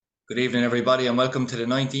Good evening, everybody, and welcome to the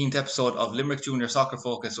 19th episode of Limerick Junior Soccer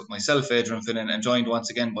Focus with myself, Adrian Finnan, and joined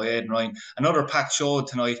once again by Aidan Ryan. Another packed show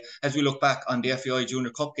tonight as we look back on the FAI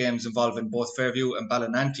Junior Cup games involving both Fairview and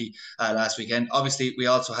Ballinanty last weekend. Obviously, we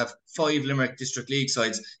also have 5 Limerick District League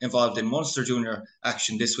sides involved in Munster Junior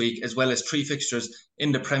action this week, as well as 3 fixtures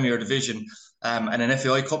in the Premier Division. And an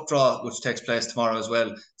FAI Cup draw, which takes place tomorrow as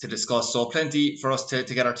well, to discuss. So plenty for us to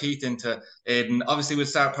get our teeth into. Aidan, obviously, we'll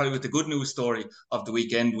start probably with the good news story of the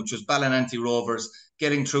weekend, which was Ballinanty Rovers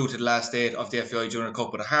getting through to the last 8 of the FAI Junior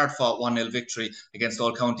Cup with a hard-fought 1-0 victory against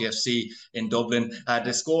All County FC in Dublin.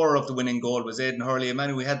 The scorer of the winning goal was Aidan Hurley, a man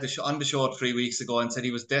who we had on the show 3 weeks ago and said he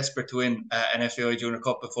was desperate to win an FAI Junior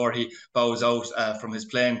Cup before he bows out from his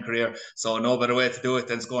playing career. So no better way to do it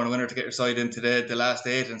than scoring a winner to get your side into the last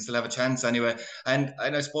 8 and still have a chance anyway. And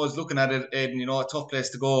I suppose looking at it, Aidan, you know, a tough place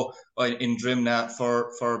to go in Drimnagh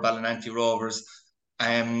for Ballinanty Rovers.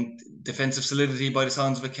 Defensive solidity, by the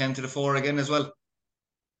sounds of it, came to the fore again as well.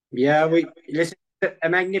 Yeah, listen, a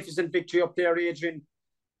magnificent victory up there, Adrian.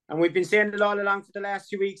 And we've been saying it all along for the last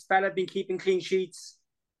 2 weeks. Balla have been keeping clean sheets.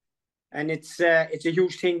 And it's a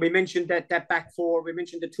huge thing. We mentioned that back four. We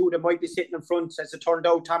mentioned the two that might be sitting in front. As it turned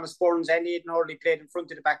out, Thomas Burns and Aidan Hurley played in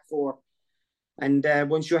front of the back four. And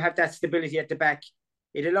once you have that stability at the back,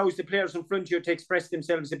 it allows the players in front of you to express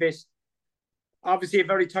themselves a bit. Obviously,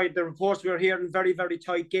 the reports we were hearing, very, very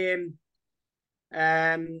tight game.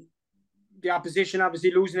 The opposition obviously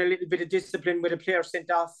losing a little bit of discipline with a player sent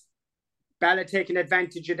off. Balla taking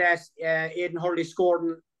advantage of that. Aidan Hurley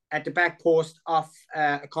scoring at the back post off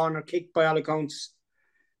a corner kick by all accounts.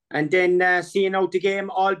 And then seeing out the game,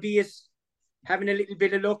 albeit having a little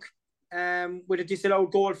bit of luck with a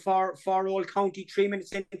disallowed goal for All County 3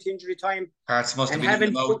 minutes into injury time. Hearts must have been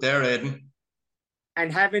in them out there, Aidan.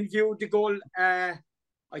 And having viewed the goal, I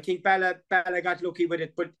think Balla got lucky with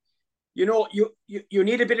it. But you know, you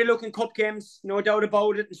need a bit of luck in cup games, no doubt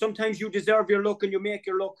about it. And sometimes you deserve your luck and you make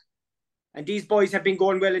your luck. And these boys have been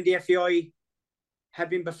going well in the FAI, have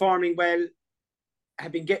been performing well,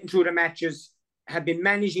 have been getting through the matches, have been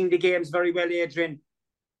managing the games very well, Adrian.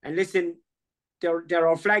 And listen, there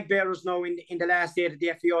are flag bearers now in the last 8 of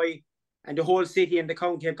the FAI, and the whole city and the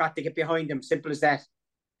county have got to get behind them. Simple as that.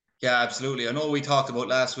 Yeah, absolutely. I know we talked about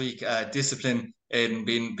last week discipline in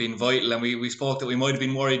being vital, and we spoke that we might have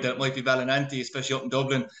been worried that it might be Ballinanty, especially up in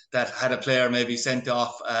Dublin, that had a player maybe sent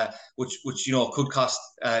off, which you know could cost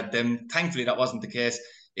them. Thankfully, that wasn't the case.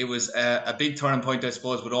 It was a big turning point, I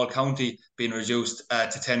suppose, with All County being reduced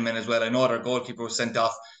to 10 men as well. I know their goalkeeper was sent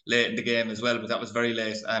off late in the game as well, but that was very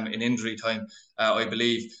late in injury time, I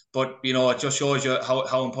believe. But, you know, it just shows you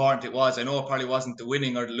how important it was. I know it probably wasn't the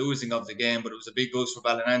winning or the losing of the game, but it was a big boost for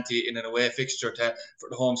Ballinanty in an away fixture for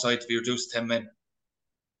the home side to be reduced to 10 men.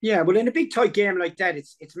 Yeah, well, in a big tight game like that,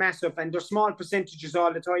 it's massive, and there's small percentages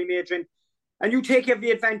all the time, Adrian. And you take every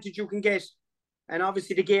advantage you can get. And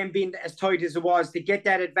obviously the game being as tight as it was, to get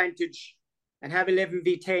that advantage and have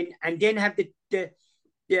 11v10 and then have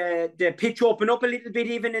the pitch open up a little bit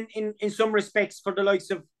even in some respects for the likes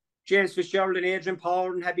of James Fitzgerald and Adrian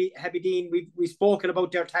Power and Happy Dean. We've spoken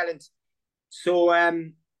about their talent. So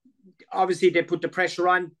obviously they put the pressure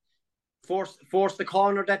on, force the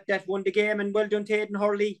corner that won the game, and well done to Aidan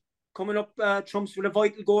Hurley coming up trumps with a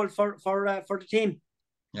vital goal for the team.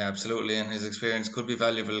 Yeah, absolutely. And his experience could be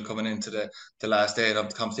valuable coming into the last 8 of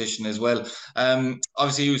the competition as well.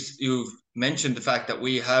 Obviously, you've mentioned the fact that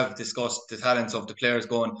we have discussed the talents of the players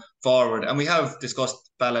going forward, and we have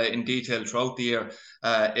discussed Balla in detail throughout the year,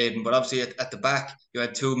 Aidan. But obviously, at the back, you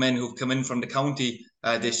had 2 men who've come in from the county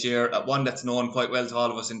this year. One that's known quite well to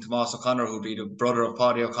all of us in Tomas O'Connor, who'd be the brother of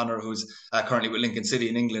Paddy O'Connor, who's currently with Lincoln City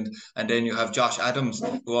in England. And then you have Josh Adams,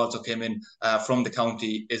 who also came in from the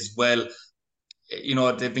county as well. You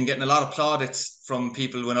know, they've been getting a lot of plaudits from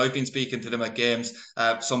people when I've been speaking to them at games.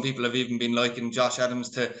 Some people have even been likening Josh Adams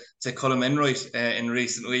to Colm Enright in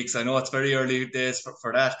recent weeks. I know it's very early days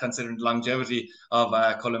for that, considering the longevity of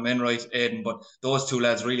Colm Enright, Aidan, but those 2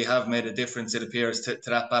 lads really have made a difference, it appears, to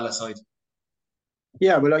that Balla side.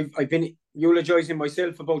 Yeah, well, I've been eulogising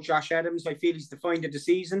myself about Josh Adams. I feel he's the find of the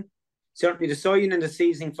season. Certainly the signing of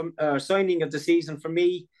the season for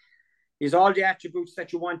me. He's all the attributes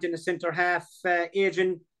that you want in a centre half.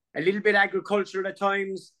 Adrian, a little bit agricultural at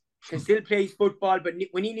times, can still play football, but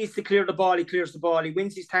when he needs to clear the ball, he clears the ball. He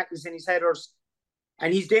wins his tackles and his headers.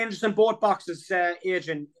 And he's dangerous in both boxes,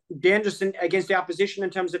 Adrian. Dangerous against the opposition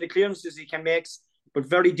in terms of the clearances he can make, but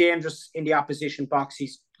very dangerous in the opposition box.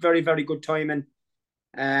 He's very, very good timing.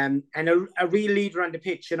 And a real leader on the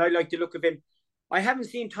pitch, and I like the look of him. I haven't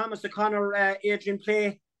seen Thomas O'Connor, Adrian,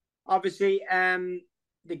 play. Obviously,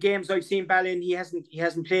 the games I've seen Balla in, he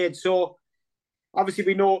hasn't played. So obviously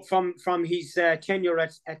we know from his tenure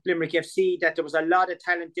at Limerick FC that there was a lot of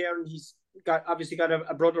talent there, and he's obviously got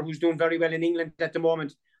a brother who's doing very well in England at the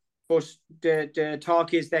moment. But the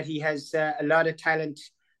talk is that he has a lot of talent,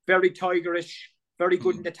 very tigerish, very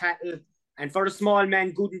good in the tackle, and for a small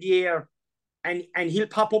man, good in the air. And he'll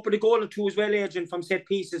pop up with a goal or two as well, Adrian, from set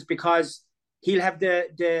pieces, because he'll have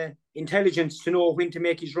the intelligence to know when to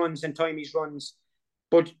make his runs and time his runs.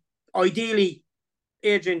 But ideally,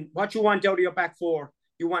 Adrian, what you want out of your back four,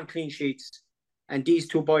 you want clean sheets. And these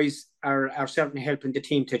two boys are certainly helping the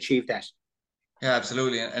team to achieve that. Yeah,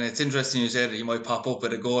 absolutely. And it's interesting you said that he might pop up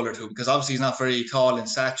with a goal or two, because obviously he's not very tall in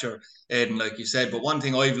stature, Aidan, like you said. But one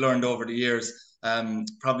thing I've learned over the years,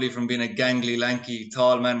 probably from being a gangly, lanky,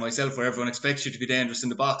 tall man myself, where everyone expects you to be dangerous in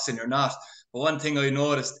the box and you're not. But one thing I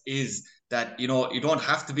noticed is that, you don't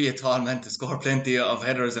have to be a tall man to score plenty of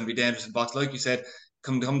headers and be dangerous in the box. Like you said,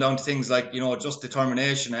 come down to things like, just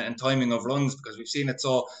determination and timing of runs, because we've seen it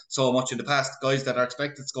so much in the past. Guys that are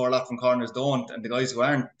expected to score a lot from corners don't, and the guys who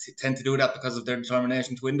aren't tend to do that because of their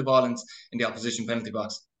determination to win the ball in the opposition penalty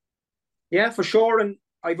box. Yeah, for sure. And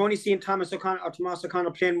I've only seen Tomas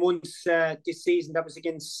O'Connor playing once this season. That was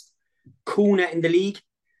against Kuna in the league,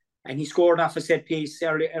 and he scored off a set piece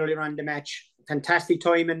earlier on in the match. Fantastic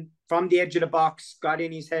timing from the edge of the box, got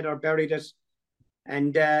in his head or buried it.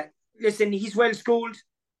 And listen, he's well schooled.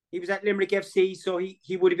 He was at Limerick FC, so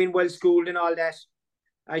he would have been well schooled and all that.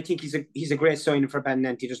 I think he's a great signing for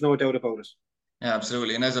Ballinanty. There's no doubt about it. Yeah,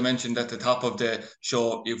 absolutely. And as I mentioned at the top of the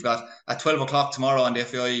show, you've got at 12 o'clock tomorrow on the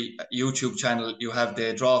FAI YouTube channel, you have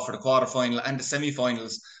the draw for the quarterfinal and the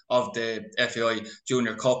semi-finals of the FAI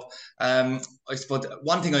Junior Cup. I suppose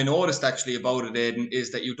one thing I noticed actually about it, Aidan,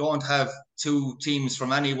 is that you don't have two teams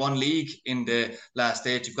from any one league in the last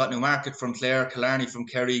eight. You've got Newmarket from Clare, Killarney from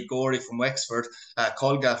Kerry, Gorey from Wexford,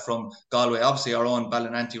 Colga from Galway, obviously our own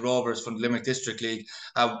Ballinanty Rovers from the Limerick District League.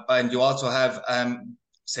 And you also have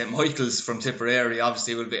St. Michael's from Tipperary,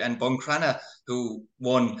 obviously, will be, and Buncrana, who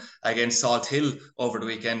won against Salt Hill over the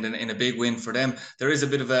weekend in a big win for them. There is a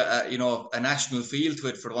bit of a national feel to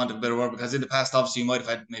it, for the want of a better word, because in the past, obviously, you might have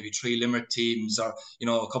had maybe 3 Limerick teams or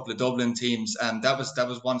a couple of Dublin teams, and that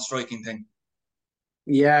was one striking thing.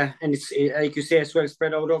 Yeah, and it's like you say, it's well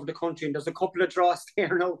spread out over the country, and there's a couple of draws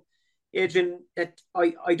there now, Adrian, that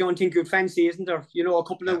I don't think you'd fancy, isn't there? A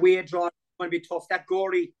couple of away draws going to be tough. That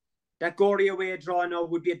Gorey away draw now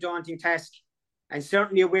would be a daunting task. And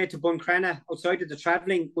certainly away to Buncrana, outside of the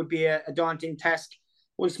travelling, would be a daunting task.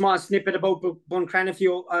 One small snippet about Buncrana for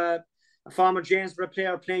you, a former Jamesborough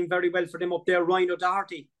player playing very well for them up there, Ryan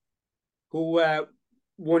O'Doherty, who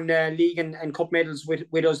won league and cup medals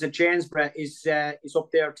with us at Jamesborough, is up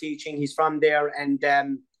there teaching. He's from there and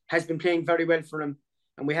has been playing very well for him.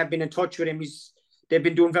 And we have been in touch with him. They've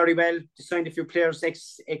been doing very well. They signed a few players,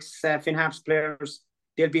 ex Finn Harps players.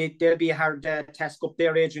 They'll be a hard task up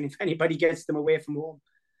there, Adrian, if anybody gets them away from home.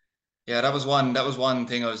 Yeah, that was one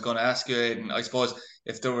thing I was going to ask you, Aidan. I suppose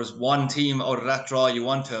if there was one team out of that draw you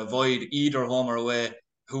want to avoid, either home or away,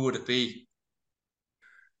 who would it be?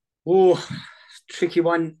 Oh, tricky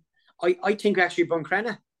one. I think actually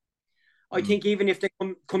Buncrana. I think even if they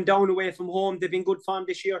come down away from home, they've been good form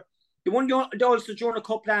this year. They won the Ulster Junior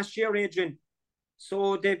Cup last year, Adrian.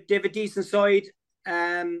 So they've a decent side.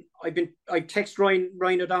 I text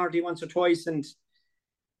Ryan O'Doherty once or twice, and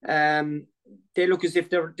they look as if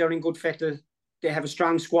they're in good fettle. They have a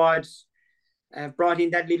strong squad. Brought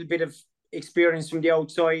in that little bit of experience from the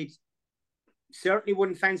outside. Certainly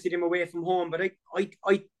wouldn't fancy them away from home, but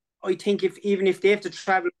I think even if they have to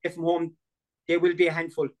travel away from home, they will be a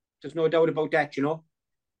handful. There's no doubt about that,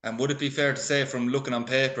 And would it be fair to say, from looking on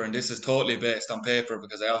paper, and this is totally based on paper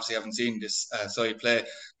because I obviously haven't seen this side play,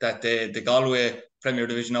 that the Galway Premier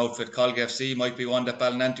Division outfit, Colga FC, might be one that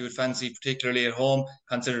Ballinanty would fancy, particularly at home,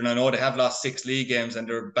 considering I know they have lost 6 league games and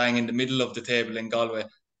they're bang in the middle of the table in Galway.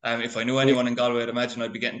 If I knew anyone in Galway, I'd imagine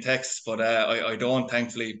I'd be getting texts, but I don't,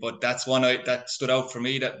 thankfully. But that's one that stood out for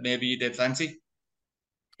me that maybe they'd fancy.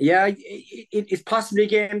 Yeah, it's possibly a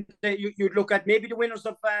game that you'd look at. Maybe the winners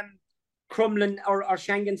of Crumlin or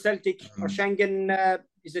Shangan Celtic or Shangan,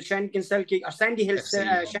 is it Shangan Celtic or Sandy Hills?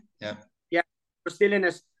 Yeah, we're still in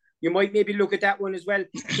it. You might maybe look at that one as well.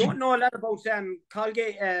 Don't know a lot about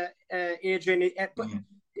Colgate, Adrian, but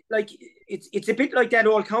like it's a bit like that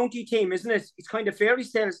old county team, isn't it? It's kind of fairy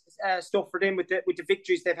tales stuff for them with the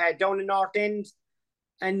victories they've had down in North End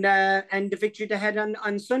and the victory they had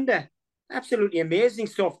on Sunday. Absolutely amazing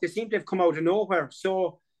stuff. They seem to have come out of nowhere.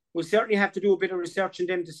 So we'll certainly have to do a bit of research on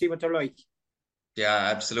them to see what they're like. Yeah,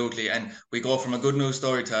 absolutely. And we go from a good news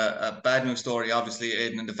story to a bad news story, obviously,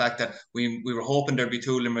 Aidan, and the fact that we were hoping there'd be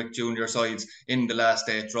two Limerick junior sides in the last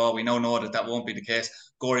day draw. We now know that that won't be the case.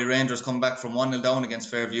 Gorey Rangers come back from 1-0 down against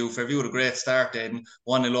Fairview. Fairview had a great start, Aidan.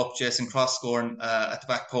 1-0 up, Jason Cross scoring at the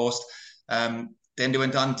back post. Then they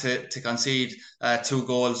went on to concede two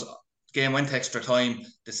goals. Game went extra time.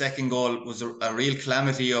 The second goal was a real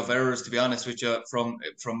calamity of errors, to be honest with you, from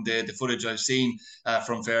the footage I've seen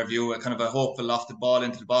from Fairview. A kind of a hopeful lofted ball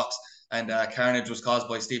into the box. And carnage was caused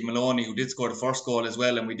by Steve Maloney, who did score the first goal as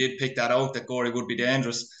well. And we did pick that out, that Gorey would be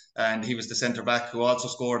dangerous. And he was the centre back who also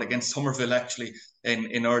scored against Somerville, actually,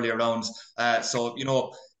 in earlier rounds. So,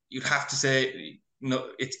 you'd have to say,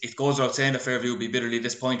 it goes without saying that Fairview would be bitterly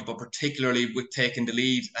disappointed, but particularly with taking the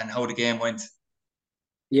lead and how the game went.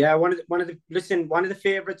 Yeah, one of the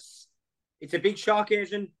favourites. It's a big shock,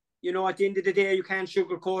 Adrian. At the end of the day, you can't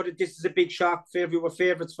sugarcoat it. This is a big shock. Fairview were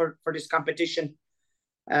favourites for this competition.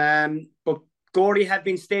 But Gorey have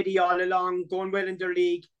been steady all along, going well in their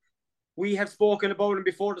league. We have spoken about them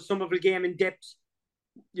before the Somerville game in depth.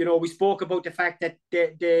 We spoke about the fact that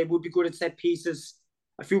they would be good at set pieces.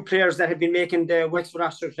 A few players that have been making the Wexford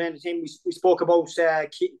roster training team. We spoke about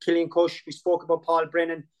Killian Cush. We spoke about Paul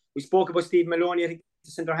Brennan. We spoke about Steve Maloney, I think,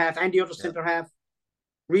 the centre half, and the other centre half.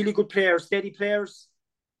 Really good players, steady players.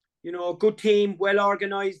 Good team, well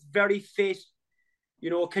organised, very fit.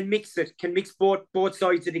 Can mix both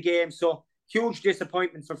sides of the game. So huge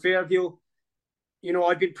disappointment for Fairview.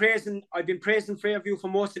 I've been praising Fairview for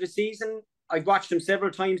most of the season. I've watched them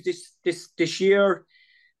several times this year.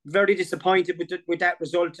 Very disappointed with that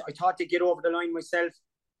result. I thought they'd get over the line myself,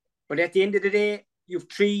 but at the end of the day, you've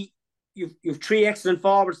three excellent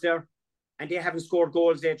forwards there, and they haven't scored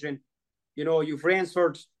goals, Adrian. You've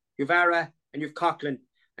Rainsford, you've Ara, and you've Coughlin,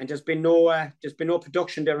 and there's been no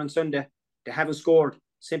production there on Sunday. They haven't scored.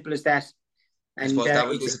 Simple as that. And I suppose that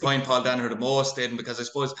will disappoint Paul Danaher the most, Aidan, because I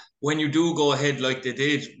suppose when you do go ahead like they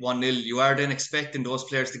did 1-0, you are then expecting those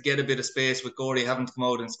players to get a bit of space with Gorey having to come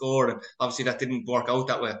out and score. And obviously that didn't work out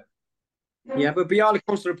that way. Yeah, but by all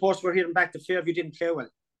accounts, the reports we're hearing back, the Fairview didn't play well.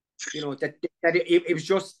 That it's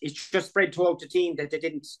just spread throughout the team that they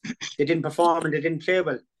didn't perform and they didn't play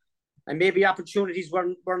well. And maybe opportunities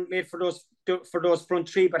weren't made for those front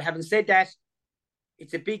three. But having said that,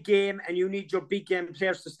 it's a big game and you need your big game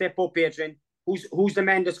players to step up, Adrian. Who's the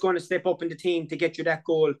man that's going to step up in the team to get you that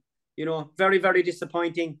goal? Very, very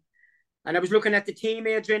disappointing. And I was looking at the team,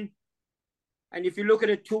 Adrian, and if you look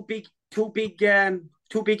at it, two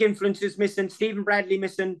big influences missing. Stephen Bradley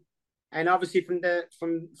missing, and obviously from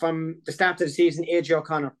the start of the season, AJ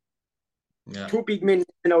O'Connor. Yeah. Two big men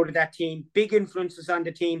out of that team, big influences on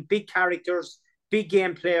the team, big characters, big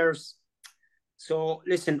game players. So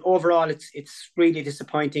listen, overall, it's really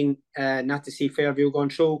disappointing not to see Fairview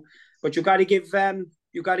going through. But you got to give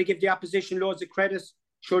the opposition loads of credit.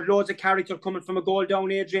 Showed loads of character coming from a goal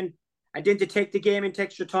down, Adrian, and then to take the game into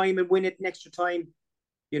extra time and win it in extra time.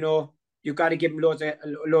 You got to give them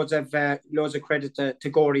loads of credit to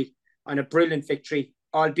Gorey on a brilliant victory,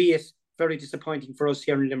 albeit very disappointing for us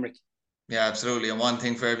here in Limerick. Yeah, absolutely. And one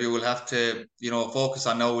thing Fairview will have to, focus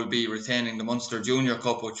on now will be retaining the Munster Junior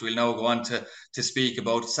Cup, which we'll now go on to speak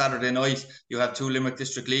about. Saturday night, you have two Limerick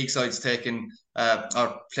District League sides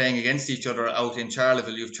are playing against each other out in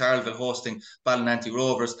Charleville. You have Charleville hosting Ballinanty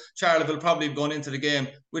Rovers. Charleville probably going into the game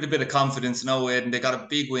with a bit of confidence now, and they got a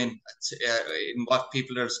big win in what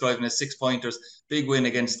people are describing as 6-pointers. Big win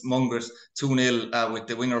against Mungret, 2-0 with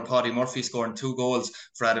the winger Paddy Murphy scoring 2 goals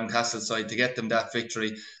for Adam Castle's side to get them that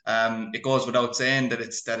victory. It goes without saying that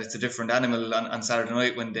it's a different animal on Saturday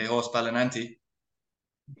night when they host Ballinanty.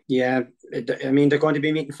 Yeah, I mean, they're going to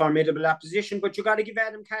be meeting formidable opposition, but you got to give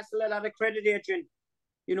Adam Castle a lot of credit, Adrian.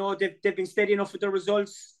 They've been steady enough with their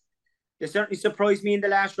results. They certainly surprised me in the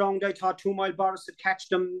last round. I thought 2 Mile Boris had catch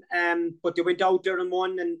them, but they went out there and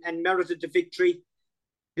won and merited the victory.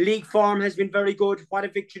 League form has been very good. What a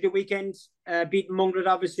victory the weekend. Beating Mungret,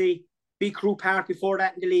 obviously. Beat Crew Park before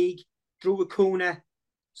that in the league. Drew with Kuna.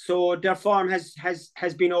 So their form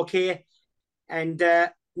has been okay. And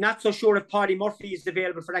not so sure if Paddy Murphy is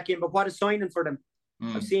available for that game, but what a signing for them.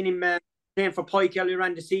 I've seen him playing for Pike earlier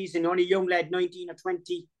on the season. Only a young lad, 19 or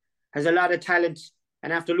 20, has a lot of talent.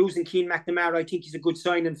 And after losing Keane McNamara, I think he's a good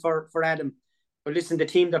signing for Adam. But listen, the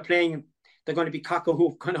team they're playing, they're going to be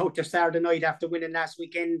cock-a-hoop going out there Saturday night after winning last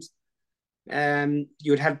weekend.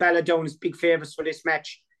 You'd have Bala down as big favourites for this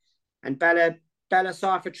match. And Bala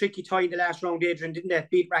saw a tricky tie in the last round, Adrian, didn't they?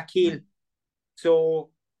 Beat Rathkeale.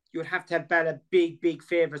 So you'd have to have Bala big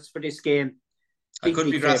favourites for this game. I Big, could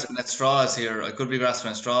big be favourite. grasping at straws here.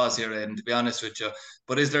 Aidan, to be honest with you.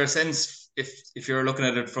 But is there a sense, if you're looking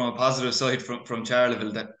at it from a positive side from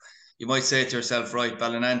Charleville, that you might say to yourself, right,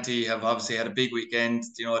 Ballinanty have obviously had a big weekend.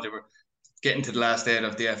 You know, they were getting to the last day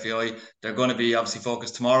of the FAI. They're going to be obviously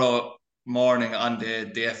focused tomorrow morning on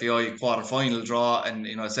the FAI quarter-final draw and,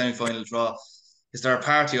 you know, a semi-final draw. Is there a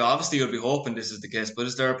party? Obviously, you'll be hoping this is the case, but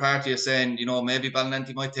is there a party of saying, you know, maybe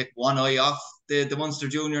Ballinanty might take one eye off the Munster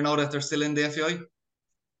Junior now that they're still in the FAI?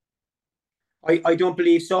 I don't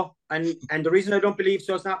believe so, and the reason I don't believe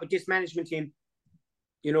so is not with this management team.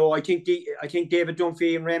 You know, I think David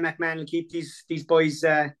Dunphy and Ray McMahon will keep these boys.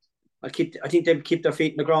 I think they'll keep their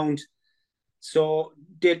feet in the ground. So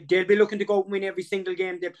they'll be looking to go and win every single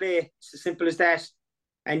game they play. It's as simple as that.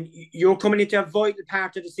 And you're coming into a vital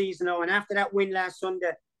part of the season now. And after that win last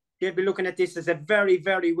Sunday, they'll be looking at this as a very,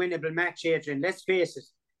 very winnable match, Adrian. Let's face it.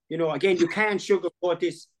 You know, again, you can't sugarcoat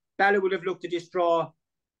this. Balla would have looked at this draw.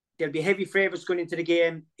 There'll be heavy favourites going into the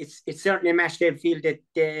game. It's certainly a match they feel that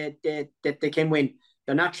they can win.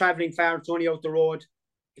 They're not travelling far. It's only out the road.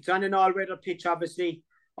 It's on an all-weather pitch, obviously.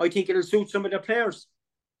 I think it'll suit some of their players.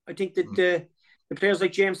 I think that the players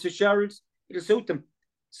like James Fitzgerald, it'll suit them.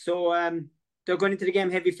 So they're going into the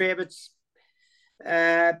game heavy favourites.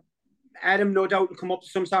 Adam, no doubt, will come up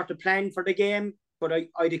with some sort of plan for the game, but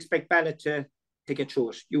I'd expect Balla to get through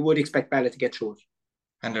it. You would expect Balla to get through it.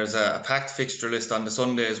 And there's a packed fixture list on the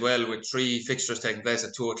Sunday as well, with 3 fixtures taking place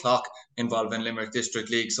at 2:00 involving Limerick District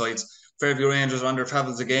League sides. Fairview Rangers are on their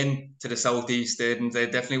travels again to the southeast, and they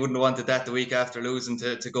definitely wouldn't have wanted that the week after losing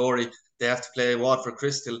to Gorey. They have to play Waterford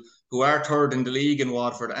Crystal, who are third in the league in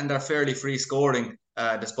Waterford, and are fairly free scoring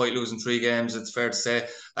despite losing 3 games, it's fair to say.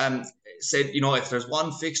 Said, you know, if there's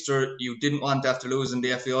one fixture you didn't want after losing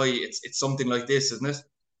the FAI, it's something like this, isn't it?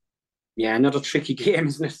 Yeah, another tricky game,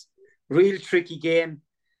 isn't it? Real tricky game.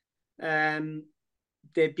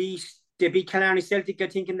 They beat Killarney Celtic, I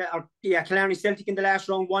think, Killarney Celtic in the last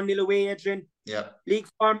round, 1-0 away, Adrian. Yeah.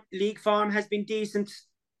 League form has been decent.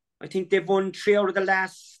 I think they've won 3 out of the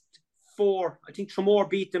last 4. I think Tramore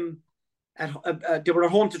beat them. They were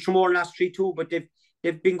at home to Tramore last 3-2, but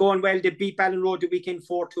they've been going well. They beat Ballinroad the weekend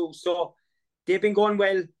 4-2. So they've been going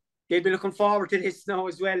well. They'll be looking forward to this now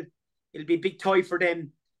as well. It'll be a big tie for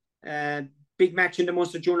them. Big match in the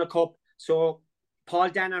Munster Junior Cup. So Paul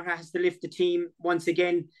Danner has to lift the team once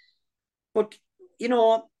again. But, you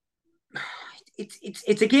know,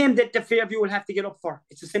 it's a game that the Fairview will have to get up for.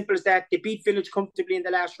 It's as simple as that. They beat Village comfortably in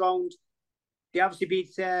the last round. They obviously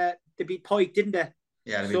beat Pike, didn't they?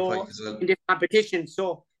 Yeah, they beat Pike as well. In this competition.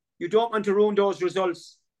 So you don't want to ruin those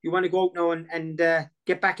results. You want to go out now and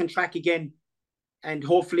get back on track again, and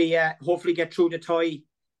hopefully get through the tie.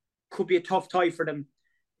 Could be a tough tie for them.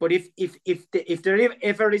 But if there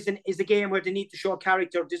ever is a game where they need to show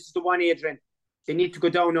character, this is the one, Adrian. They need to go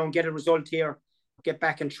down now and get a result here, get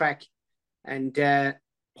back on track, and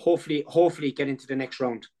hopefully get into the next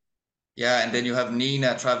round. Yeah, and then you have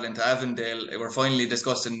Nenagh travelling to Avondale. We're finally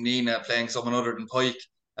discussing Nenagh playing someone other than Pike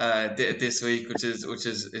this week, which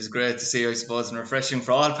is great to see, I suppose, and refreshing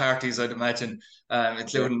for all parties, I'd imagine,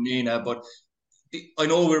 including Nenagh. But I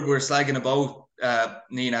know we're slagging about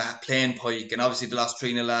Nenagh playing Pike, and obviously they lost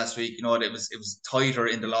 3-0 last week. You know, it was tighter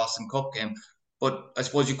in the Lawson Cup game. But I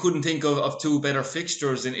suppose you couldn't think of 2 better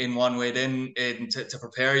fixtures in one way then, to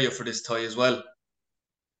prepare you for this tie as well.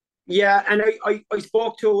 Yeah, and I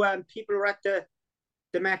spoke to people who were at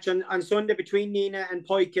the match on Sunday between Nenagh and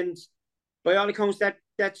Pike, and by all accounts that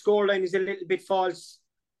scoreline is a little bit false,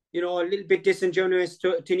 you know, a little bit disingenuous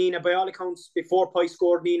to Nenagh. By all accounts, before Pike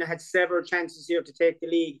scored, Nenagh had several chances here to take the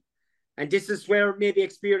lead. And this is where maybe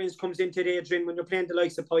experience comes into the Adrian when you're playing the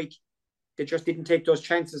likes of Pike. They just didn't take those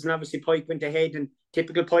chances, and obviously Pike went ahead, and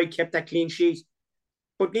typical Pike kept that clean sheet.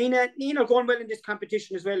 But Nenagh are going well in this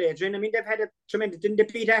competition as well, Adrian. I mean, they've had a tremendous... Didn't they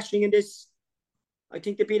beat Ashling in this? I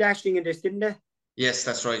think they beat Ashling in this, didn't they? Yes,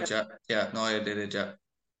 that's right, yeah. Yeah, no, I did it, yeah.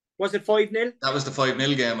 Was it 5-0? That was the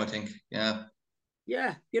 5-0 game, I think, yeah.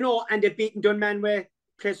 Yeah, you know, and they've beaten Dunmanway,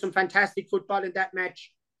 played some fantastic football in that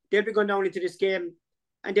match. They'll be going down into this game,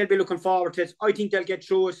 and they'll be looking forward to it. I think they'll get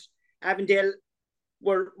through it. Avondale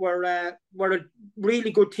were a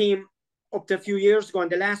really good team up to a few years ago,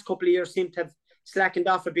 and the last couple of years seem to have slackened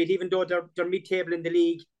off a bit, even though they're mid-table in the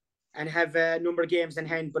league and have a number of games in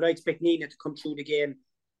hand. But I expect Nenagh to come through the game.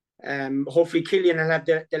 Hopefully Killian will have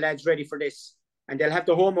the lads ready for this, and they'll have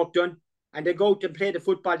the homework done, and they'll go out and play the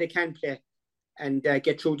football they can play and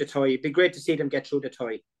get through the tie. It'd be great to see them get through the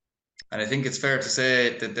tie. And I think it's fair to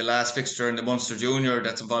say that the last fixture in the Munster Junior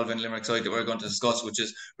that's involving Limerick side that we're going to discuss, which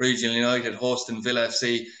is Regional United hosting Villa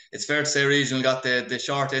FC, it's fair to say Regional got the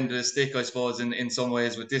short end of the stick, I suppose, in some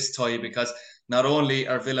ways with this tie, because not only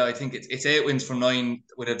are Villa, I think it's 8 wins from 9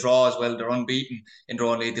 with a draw as well. They're unbeaten in their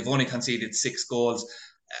own league. They've only conceded 6 goals.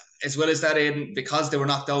 As well as that, Aidan, because they were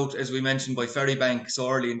knocked out, as we mentioned, by Ferrybank so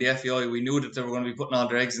early in the FAI, we knew that they were going to be putting all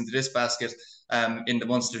their eggs into this basket in the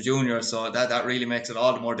Munster Junior. So that really makes it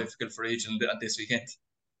all the more difficult for Regional this weekend.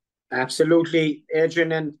 Absolutely,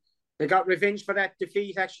 Adrian. And they got revenge for that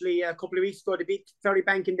defeat, actually, a couple of weeks ago. They beat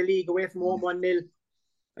Ferrybank in the league away from home 1-0.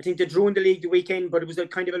 I think they drew in the league the weekend, but it was a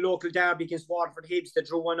kind of a local derby against Waterford Hibs. They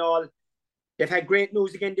drew 1-1. They've had great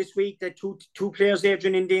news again this week. That two players,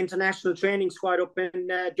 Adrian, in the international training squad up in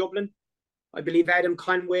Dublin. I believe Adam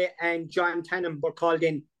Conway and John Tannum were called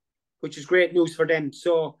in, which is great news for them.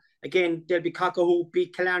 So, again, they'll be Cockahoo,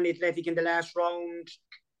 beat Killarney Athletic in the last round,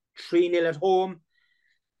 3-0 at home.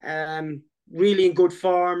 Really in good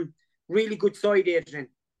form. Really good side, Adrian.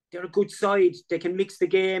 They're a good side. They can mix the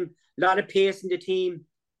game. A lot of pace in the team.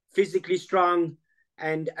 Physically strong.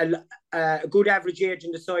 And a good average age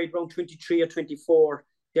in the side, around 23 or 24.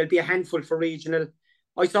 They'll be a handful for Regional.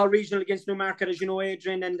 I saw Regional against Newmarket, as you know,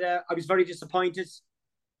 Adrian, and I was very disappointed.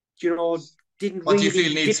 You know, didn't What really... do you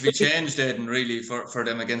feel needs to be changed, Aidan, really, for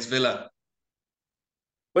them against Villa?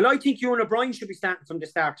 Well, I think Ewan O'Brien should be starting from the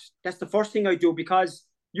start. That's the first thing I do, because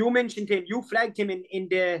you mentioned him, you flagged him in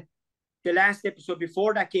the last episode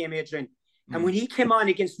before that game, Adrian. And when he came on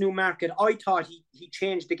against Newmarket, I thought he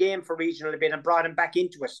changed the game for Regional a bit and brought him back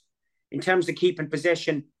into it in terms of keeping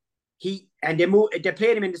possession. They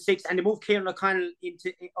played him in the 6th, and they moved Kieran O'Connell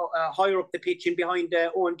into higher up the pitch and behind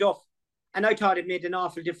Owen Duff. And I thought it made an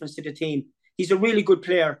awful difference to the team. He's a really good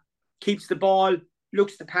player. Keeps the ball,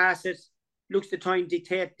 looks to pass it, looks to try and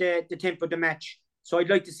dictate the tempo of the match. So I'd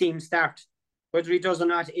like to see him start. Whether he does or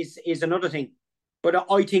not is another thing. But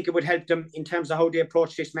I think it would help them in terms of how they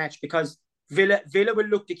approach this match, because Villa will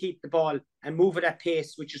look to keep the ball and move at that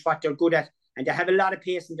pace, which is what they're good at. And they have a lot of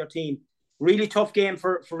pace in their team. Really tough game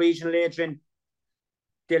for Regional, Adrian.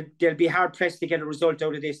 They'll be hard pressed to get a result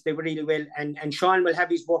out of this. They really will. And Sean will have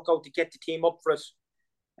his work out to get the team up for it,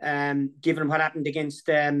 given what happened against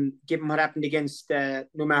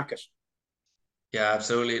Newmarket. Yeah,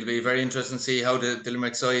 absolutely. It'll be very interesting to see how the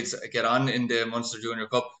Limerick sides get on in the Munster Junior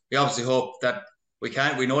Cup. We obviously hope that we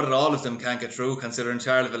know that all of them can't get through, considering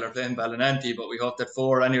Charleville are playing Ballinanty, but we hope that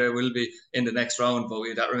 4 anyway will be in the next round, but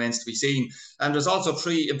that remains to be seen. And there's also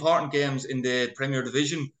 3 important games in the Premier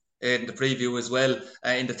Division in the preview as well.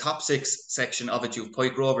 In the top 6 section of it, you've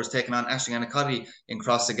Pike Rovers taking on Aisling Anacotty in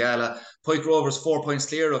Crossagala. Pike Rovers 4 points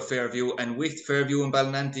clear of Fairview, and with Fairview and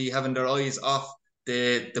Ballinanty having their eyes off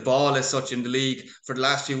the ball as such in the league for the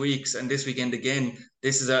last few weeks, and this weekend again,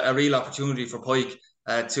 this is a real opportunity for Pike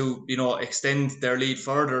to extend their lead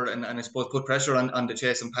further and I suppose put pressure on the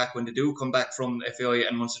Chasing Pack when they do come back from FAI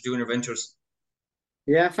and Munster Junior Ventures.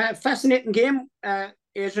 Yeah, fascinating game,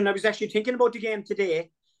 Adrian. I was actually thinking about the game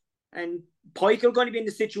today, and Pike are going to be in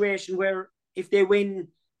the situation where if they win,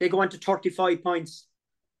 they go on to 35 points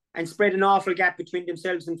and spread an awful gap between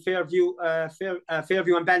themselves and Fairview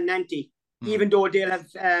and Ballinanty, even though they'll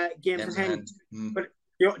have games in hand. But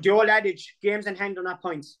the old adage, games in hand are not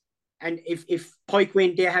points. And if Pike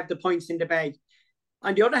win, they have the points in the bag.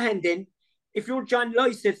 On the other hand, then, if you're John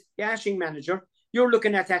Lysett, the Aisling manager, you're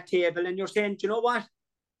looking at that table and you're saying, do you know what?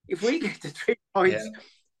 If we get to 3 points,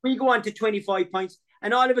 we go on to 25 points,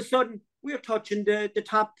 and all of a sudden we're touching the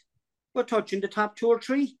top 2 or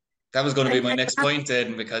 3. That was going to be my next point,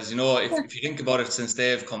 Aidan, because if you think about it, since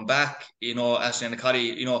they've come back, Aisling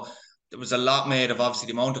Anacotty, there was a lot made of obviously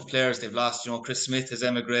the amount of players they've lost. Chris Smith has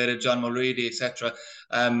emigrated, John Mulready, etc.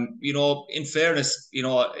 In fairness,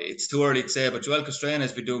 it's too early to say, but Joel Castrain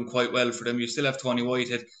has been doing quite well for them. You still have Tony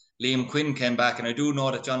Whitehead. Liam Quinn came back, and I do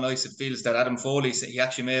know that John Lysett feels that Adam Foley, he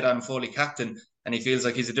actually made Adam Foley captain, and he feels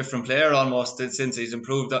like he's a different player almost since he's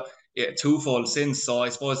improved twofold since. So I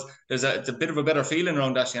suppose it's a bit of a better feeling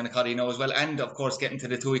around Aisling Anacotty as well, and of course getting to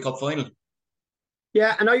the TUI Cup final.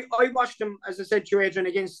 Yeah, and I watched them, as I said to you, Adrian,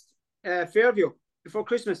 against Fairview before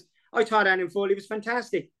Christmas. I thought Adam Foley was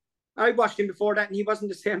fantastic. I watched him before that, and he wasn't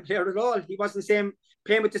the same player at all. He wasn't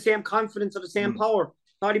playing with the same confidence or the same power.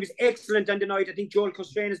 Thought he was excellent on the night. I think Joel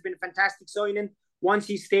Castrain has been a fantastic signing once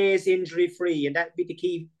he stays injury free, and that'd be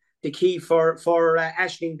the key for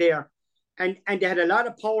Aisling there. And they had a lot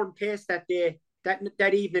of power and pace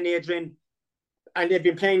that evening, Adrian, and they've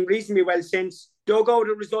been playing reasonably well since. Dug out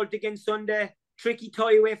a result against Sunday. Tricky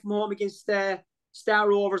tie away from home against Star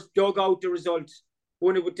Rovers. Dug out the result.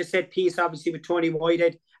 Won it with the set piece, obviously, with Tony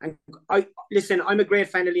Whitehead. And I'm a great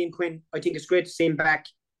fan of Liam Quinn. I think it's great to see him back.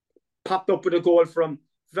 Popped up with a goal from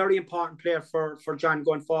very important player for John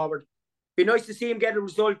going forward. Be nice to see him get a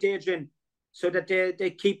result, Adrian, so that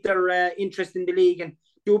they keep their interest in the league. And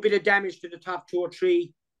do a bit of damage to the top 2 or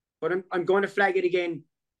 3. But I'm going to flag it again.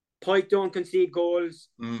 Pike don't concede goals.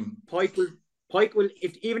 Pike will,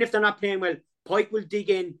 even if they're not playing well, Pike will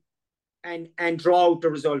dig in and draw out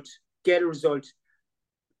the result, get a result.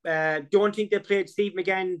 Don't think they played Steve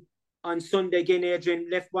McGann on Sunday again, Adrian.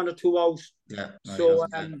 Left 1 or 2 out. Yeah. No, so,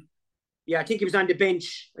 I think he was on the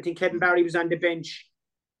bench. I think Kevin Barry was on the bench.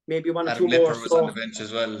 Maybe 1 or 2 Lipper more. was on the bench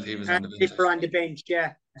as well. He was on the bench. Lipper on the bench,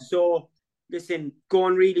 yeah. So, listen,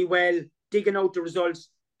 going really well, digging out the results.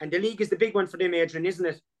 And the league is the big one for them, Adrian, isn't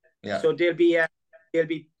it? Yeah. So they'll be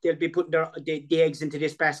putting the eggs into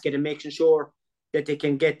this basket and making sure that they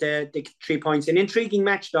can get the 3 points. An intriguing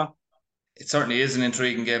match, though. It certainly is an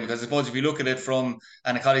intriguing game, because I suppose if you look at it from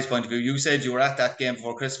Annacotti's point of view, you said you were at that game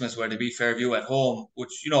before Christmas where they beat Fairview at home,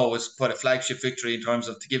 which, was quite a flagship victory in terms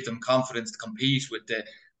of to give them confidence to compete with the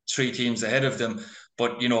 3 teams ahead of them.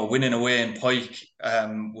 But, winning away in Pike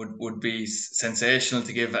would be sensational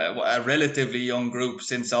to give a relatively young group,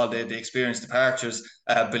 since all the experienced departures,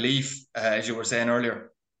 belief, as you were saying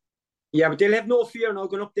earlier. Yeah, but they'll have no fear now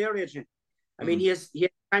going up there, Adrian. I mean, he has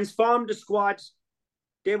transformed the squad.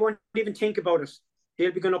 They won't even think about it.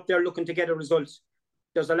 They'll be going up there looking to get a result.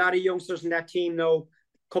 There's a lot of youngsters in that team now. A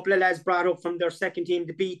couple of lads brought up from their second team,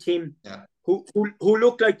 the B team, who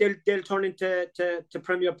look like they'll turn into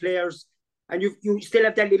premier players. And you still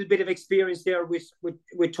have that little bit of experience there with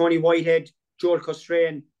Tony Whitehead, Joel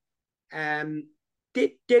Custrain.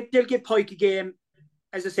 They'll give Pike a game,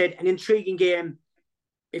 as I said, an intriguing game.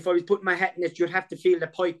 If I was putting my hat in it, you'd have to feel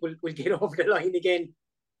that Pike will get over the line again.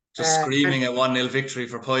 Just screaming at 1-0 victory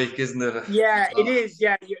for Pike, isn't it? Yeah, it is.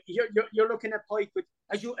 Yeah, you're looking at Pike, but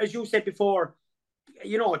as you said before,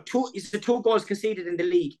 it's the 2 goals conceded in the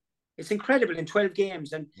league. It's incredible in 12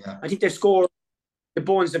 games, and I think they've scored the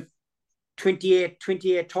bones of 28,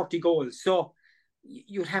 30 goals. So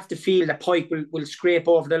you'd have to feel that Pike will scrape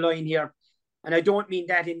over the line here, and I don't mean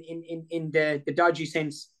that in the dodgy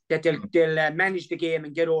sense, that they'll manage the game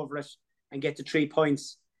and get over it and get the 3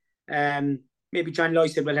 points. Maybe John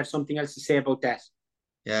Loyson will have something else to say about that.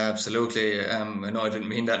 Yeah, absolutely. I know I didn't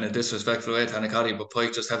mean that in a disrespectful way, Annacotty, but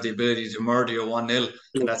Pike just have the ability to murder you 1-0,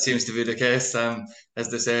 and that seems to be the case, as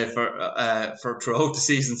they say, for throughout the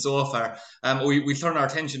season so far. We turn our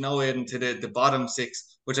attention now, Aidan, to the bottom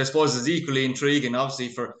 6, which I suppose is equally intriguing, obviously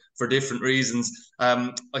for different reasons.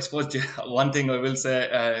 I suppose one thing I will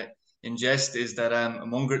say in jest is that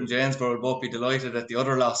Mungret and Janesborough will both be delighted at the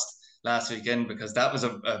other loss last weekend, because that was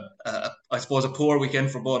I suppose a poor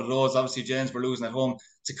weekend for both of those. Obviously James were losing at home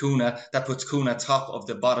to Coona. That puts Coona top of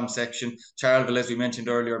the bottom section. Charleville, as we mentioned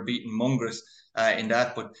earlier, beating Mungret in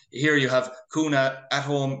that. But here you have Coona at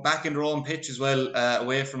home, back in their own pitch as well,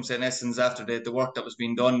 away from St. Essence after the work that was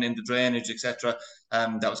being done in the drainage, etc.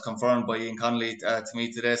 That was confirmed by Ian Connolly to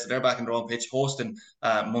me today. So they're back in their own pitch hosting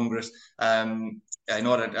Mungret. I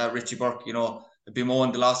know that Richie Burke,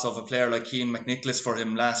 bemoaned the loss of a player like Cian McNicholas for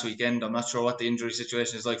him last weekend. I'm not sure what the injury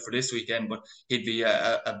situation is like for this weekend, but he'd be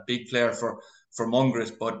a big player for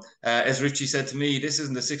Mungret. But as Richie said to me, this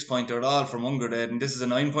isn't a 6-pointer at all for Mungret, and this is a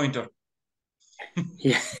 9-pointer.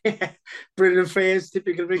 Yeah, brilliant phrase,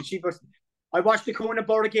 typical Richie. But I watched the Coona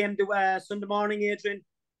Borough game Sunday morning, Adrian.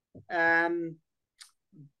 2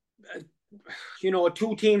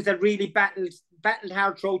 teams that really battled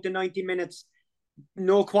hard throughout the 90 minutes.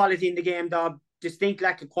 No quality in the game, though. Distinct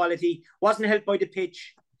lack of quality. Wasn't helped by the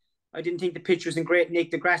pitch. I didn't think the pitch was in great nick.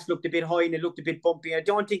 The grass looked a bit high and it looked a bit bumpy. I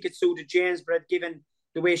don't think it suited Janesborough, given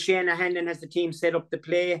the way Shane Hanlon has the team set up to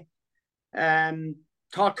play.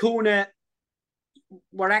 Thought Coona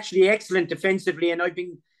were actually excellent defensively, and I've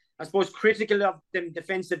been, I suppose, critical of them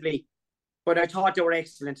defensively, but I thought they were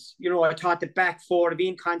excellent. I thought the back 4 of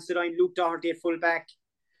Ian Considine, Luke Doherty at full back,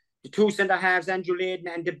 the 2 centre halves, Andrew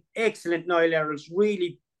Layden, and the excellent Niall Earls,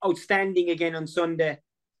 really outstanding again on Sunday.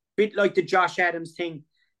 Bit like the Josh Adams thing.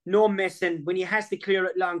 No messing. When he has to clear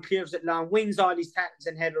it long, clears it long, wins all his tackles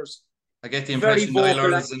and headers. I get the impression Niall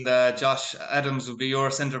Earls and Josh Adams would be your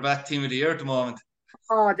centre-back team of the year at the moment.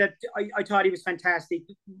 Oh, I thought he was fantastic.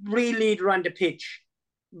 Real leader on the pitch.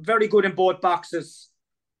 Very good in both boxes.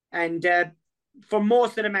 And for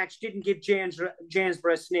most of the match, didn't give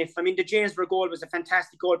Janesborough a sniff. I mean, the Janesborough goal was a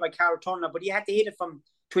fantastic goal by Carol Turner, but he had to hit it from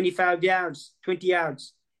 20 yards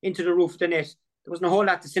into the roof of the net. There wasn't a whole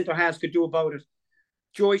lot the centre halves could do about it.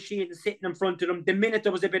 Joey Sheehan sitting in front of them. The minute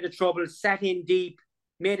there was a bit of trouble, sat in deep,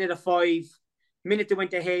 made it a 5. Minute they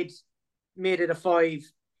went ahead, made it a 5.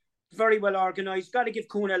 Very well organised. Got to give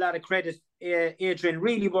Coona a lot of credit. Adrian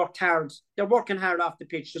really worked hard. They're working hard off the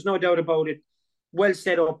pitch. There's no doubt about it. Well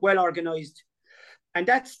set up, well organised. And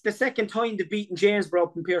that's the second time they've beaten Janesborough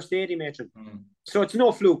up in Pearse Stadium, Adrian. So it's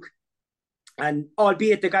no fluke. And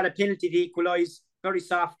albeit they got a penalty to equalise, very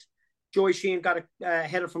soft. Joey Sheehan got a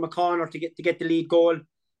header from a corner to get the lead goal.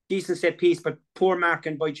 Decent set piece, but poor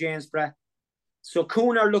marking by Jamesborough. So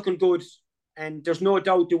Coon are looking good, and there's no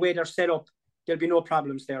doubt the way they're set up, there'll be no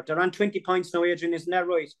problems there. They're on 20 points now, Adrian, isn't that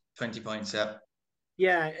right? 20 points, yeah.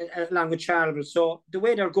 Yeah, along with Charleville. So the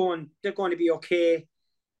way they're going to be okay.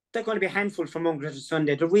 They're going to be a handful for Munster to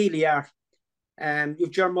Sunday. They really are.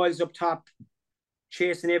 You've Jerry Miles up top,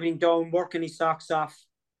 chasing everything down, working his socks off.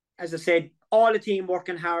 As I said, all the team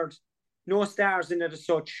working hard. No stars in it as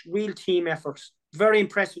such. Real team effort. Very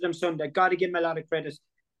impressed with them Sunday. Got to give him a lot of credit.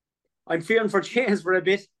 I'm fearing for James for a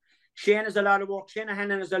bit. Shane has a lot of work. Shanahan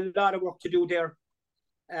has a lot of work to do there.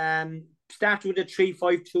 Started with a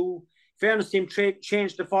 3-5-2. Fairness team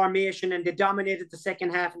changed the formation and they dominated the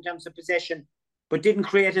second half in terms of possession, but didn't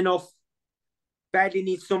create enough. Badly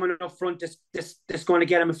needs someone up front that's going to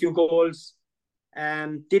get him a few goals.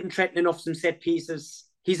 Didn't threaten enough some set pieces.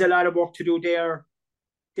 He's a lot of work to do there.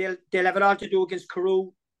 They'll have it all to do against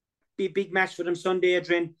Carew. Be a big match for them Sunday,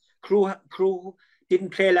 Adrian. Carew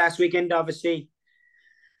didn't play last weekend, obviously.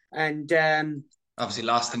 And obviously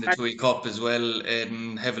lost in the Tui Cup as well,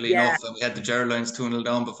 heavily enough. And we had the Geraldines 2-0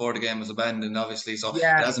 down before the game was abandoned, obviously. So it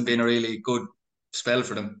hasn't been a really good spell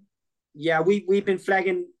for them. Yeah, we've been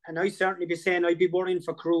flagging, and I'd certainly be saying I'd be worrying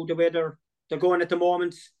for Carew the way they're going at the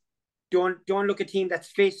moment. Don't look a team that's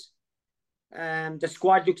fit. The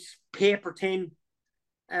squad looks paper thin.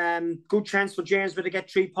 Good chance for James to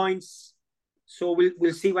get 3 points. So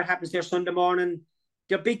we'll see what happens there Sunday morning.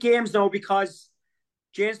 They're big games now because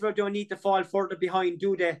Jamesborough don't need to fall further behind,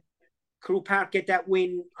 do they? Carew Park get that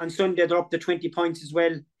win on Sunday. They're up to 20 points as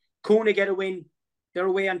well. Cooney get a win. They're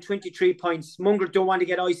away on 23 points. Munster don't want to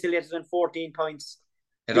get isolated on 14 points.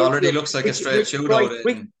 It already looks like a straight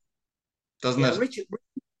shootout, doesn't it?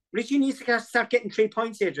 Richie needs to start getting 3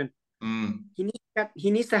 points, Adrian.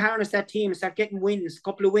 He needs to harness that team and start getting wins, a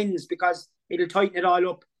couple of wins, because it'll tighten it all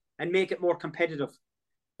up and make it more competitive.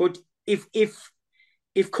 But if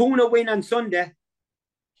Cooney win on Sunday,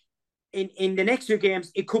 in the next few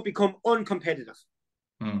games, it could become uncompetitive.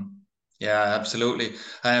 Yeah, absolutely.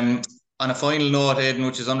 On a final note, Aidan,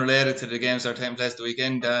 which is unrelated to the games that are taking place the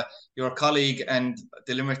weekend, your colleague and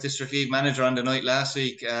the Limerick District League manager on the night last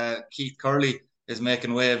week, Keith Curley, is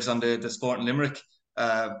making waves on the Sporting Limerick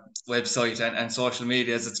website and social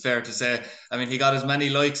media, as it's fair to say. I mean, he got as many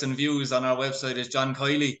likes and views on our website as John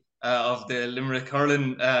Kiley of the Limerick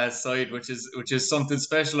hurling side, which is something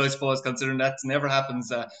special, I suppose, considering that never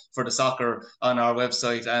happens for the soccer on our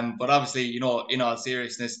website. But obviously, in all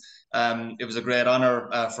seriousness, it was a great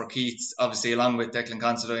honour for Keith, obviously, along with Declan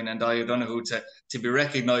Considine and Dai O'Donoghue, to be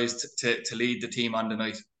recognised to lead the team on the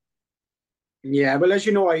night. Yeah, well, as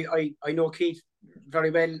you know, I know Keith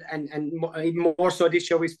very well, and more so this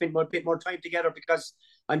year we spent a bit more time together because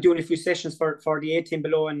I'm doing a few sessions for the A team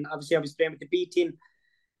below, and obviously I was playing with the B team.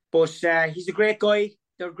 But he's a great guy.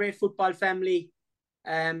 They're a great football family.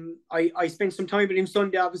 I spent some time with him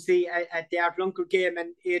Sunday, obviously, at the Ardlunker game.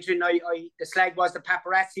 And Adrian, the slag was the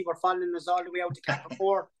paparazzi were following us all the way out to Cap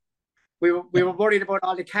 4. We were worried about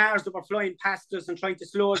all the cars that were flying past us and trying to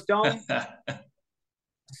slow us down.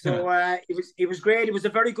 So it was great. It was a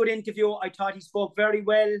very good interview. I thought he spoke very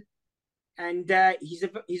well, and he's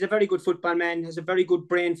a very good football man. Has a very good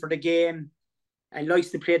brain for the game, and likes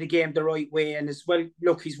to play the game the right way. And as well,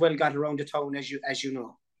 look, he's well got around the town, as you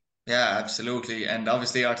know. Yeah, absolutely. And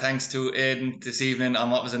obviously our thanks to Aidan this evening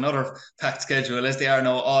on what was another packed schedule, as they are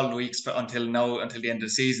now all the weeks until the end of the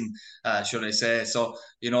season, should I say. So,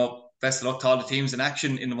 best of luck to all the teams in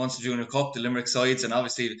action in the Munster Junior Cup, the Limerick sides, and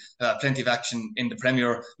obviously plenty of action in the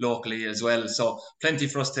Premier locally as well. So plenty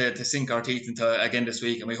for us to sink our teeth into again this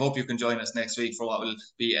week. And we hope you can join us next week for what will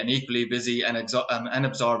be an equally busy and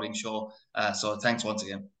absorbing show. So thanks once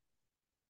again.